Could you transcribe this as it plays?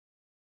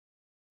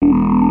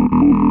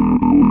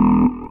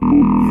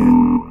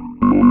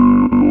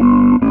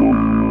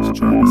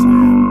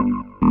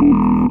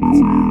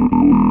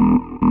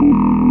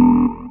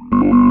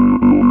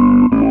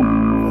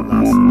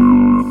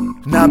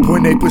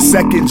9.8 per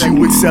second,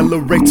 you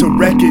accelerate to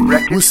wreck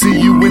it. We'll see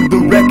you in the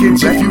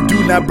wreckage. If you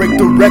do not break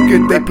the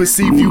record, they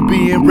perceive you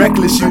being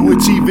reckless. You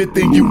achieve it,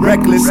 then you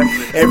reckless.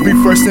 Every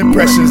first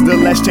impression's the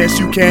last chance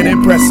you can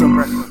impress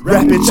them.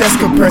 Rapid chest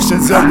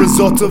compressions, a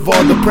result of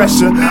all the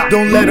pressure.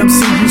 Don't let them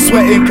see you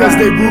sweating, cause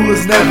they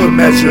rulers never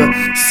measure.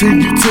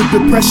 Send you to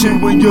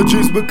depression when your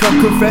dreams become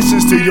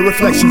confessions to your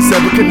reflections.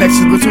 Sever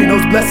connections between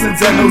those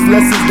blessings and those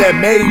lessons that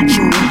made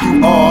you who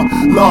you are.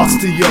 Lost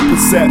to your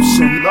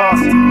perception.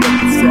 Lost to your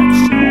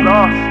perception.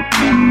 Lost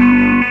to your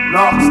perception.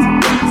 Lost to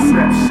your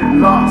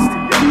perception. Lost to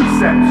your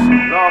perception.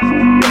 Lost to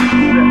your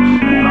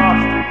perception.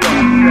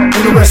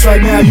 In the rest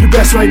right now, you the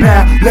best right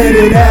now. Let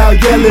it out,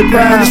 yell it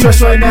proud. The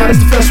stress right now, that's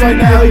the flesh right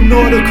now.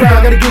 Ignore the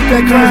crowd, gotta get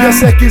that crown. You got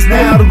seconds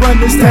now to run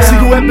this town.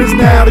 Secret weapons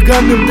now to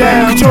gun them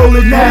down. Control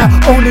it now,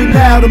 own it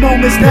now. The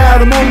moment's now,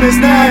 the moment's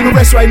now. In the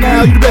rest right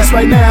now, you the best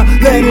right now.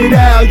 Let it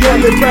out,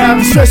 yell it proud.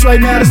 The stress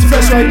right now, that's the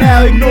flesh right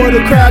now. Ignore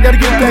the crowd,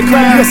 gotta get that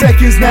crown. You got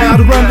seconds now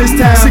to run this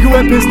town. Secret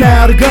weapons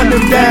now to gun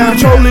them down.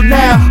 Control it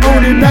now,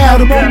 own it now.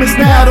 The moment's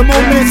now, the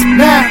moment's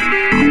now.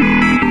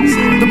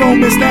 The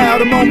moment's now,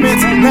 the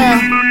moment's now.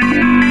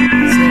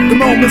 The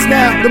moment's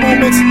now, the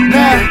moment's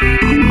now.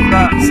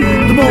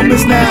 The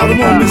moment's now, the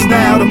moment's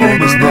now, the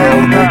moment's now,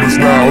 the moment's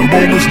now, the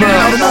moment's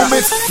now, the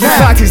moment's now. The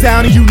clock is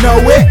down and you know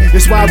it.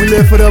 That's why we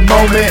live for the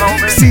moment.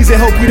 Seize it,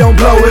 hope we don't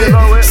blow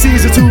it.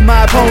 Seize it to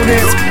my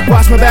opponents.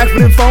 Watch my back for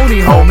them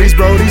phony homies,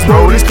 brodies,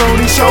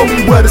 cronies. Show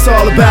me what it's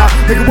all about.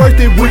 Make it worth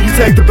it when you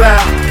take the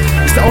bow.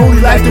 It's the only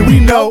life that we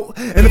know,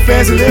 and the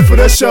fans that live for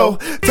the show.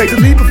 Take the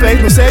leap of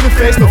faith, no saving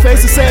face, no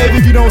face to save.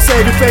 If you don't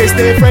save your face,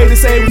 they afraid to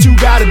say what you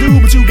gotta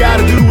do, but you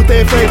gotta do what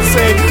they afraid to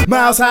say.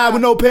 Miles high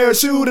with no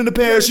parachute, and the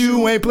parachute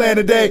ain't playing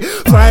today.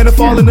 Flying to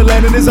fall in the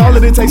land, and it's all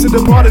that it takes to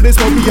depart of this.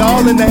 Won't be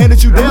all in the hand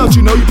that you dealt.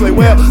 You know you play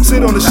well.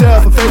 Sit on the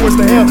shelf, and fate works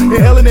to hell.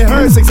 Inhaling it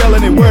hurts,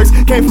 exhaling it works.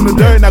 Came from the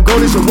dirt, now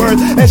gold is your worth.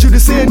 As you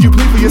descend, you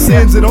plead for your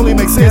sins. It only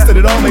makes sense that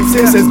it all makes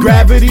sense. As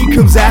gravity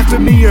comes after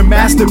me, your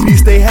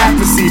masterpiece they have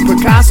to see.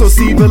 Picasso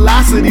see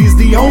velocity's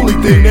the only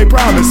thing they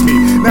promise me.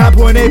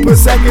 9.8 per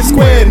second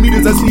squared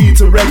meters I speed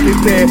to record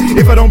there.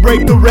 If I don't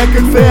break the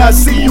record fair, I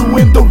see you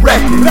in the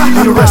record.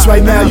 In the rest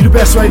right now, you the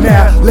best right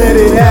now. Let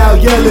it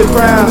out, yell it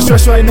proud. The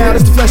stress right now,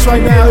 that's the flesh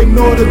right now.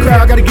 Ignore the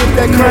crowd, gotta get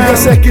that crown. Got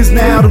seconds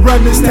now to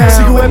run this town.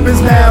 Secret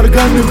weapons now to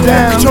gun them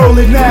down. Control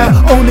it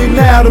now, own it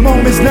now. The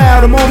moment's now,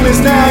 the moment's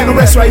now. In the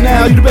rest right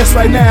now, you the best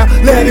right now.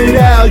 Let it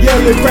out,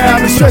 yell it proud.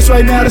 The stress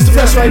right now, that's the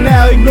flesh right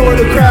now. Ignore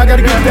the crowd,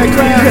 gotta get that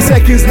crown. Got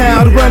seconds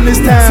now to run this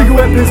town. Secret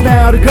weapons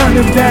now to gun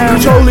them down.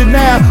 Control it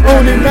now,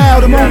 own it now.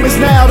 The moment's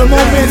now, the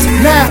moment's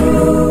now. The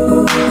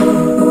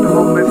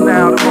moment's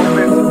now, the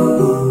moment's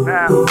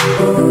now. The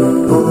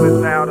moment's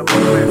now, the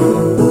moment's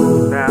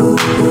now.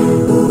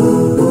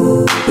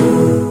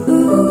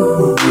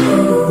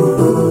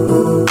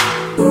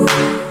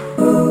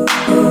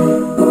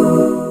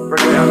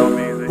 Break it down on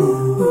music.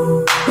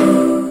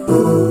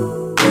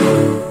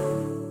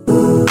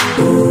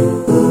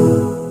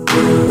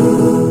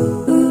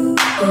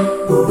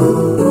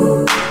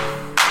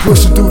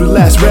 Pushing through the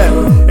last rep,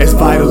 as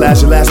vital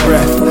as your last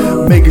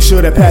breath. Making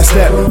sure that past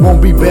step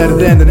won't be better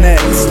than the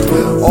next.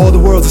 All the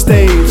world's a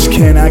stage,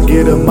 can I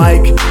get a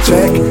mic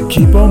check?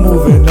 Keep on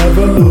moving,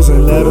 never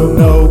losing, let them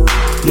know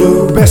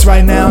you the best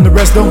right now, and the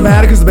rest don't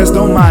matter, cause the best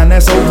don't mind,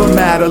 that's over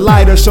matter.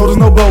 Lighter, shoulders,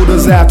 no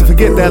boulders after.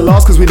 Forget that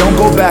loss, cause we don't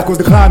go backwards.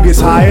 The climb gets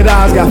higher, the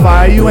eyes got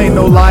fire. You ain't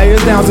no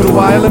liars, down to the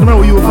wire. Let them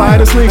know you a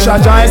fighter.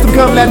 Slingshot giants to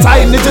become that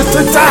titan, it just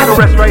took time. The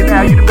rest right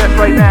now, you the best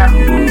right now.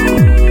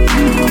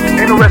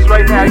 Ain't no rest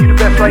right now, you the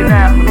best right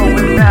now. The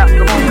moment's now,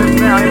 the moment's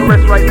now. Ain't no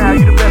rest right now,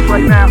 you the best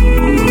right now.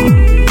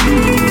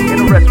 Ain't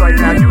no rest right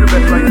now, you the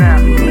best right now.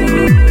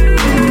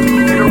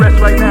 Ain't no rest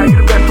right now, you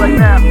the best right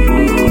now.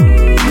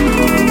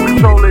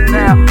 Control it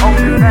now, own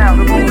it now.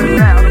 The moment's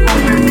now, the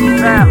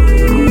moment's now.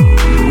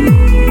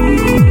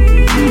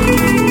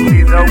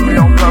 Please hope we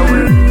don't blow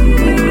it.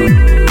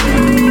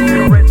 Ain't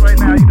no rest right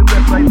now, you the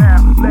best right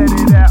now. Let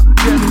it out,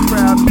 get it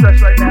proud.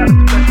 Stress right now, it's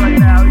the best right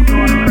now.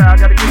 Ignore the crowd,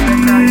 gotta get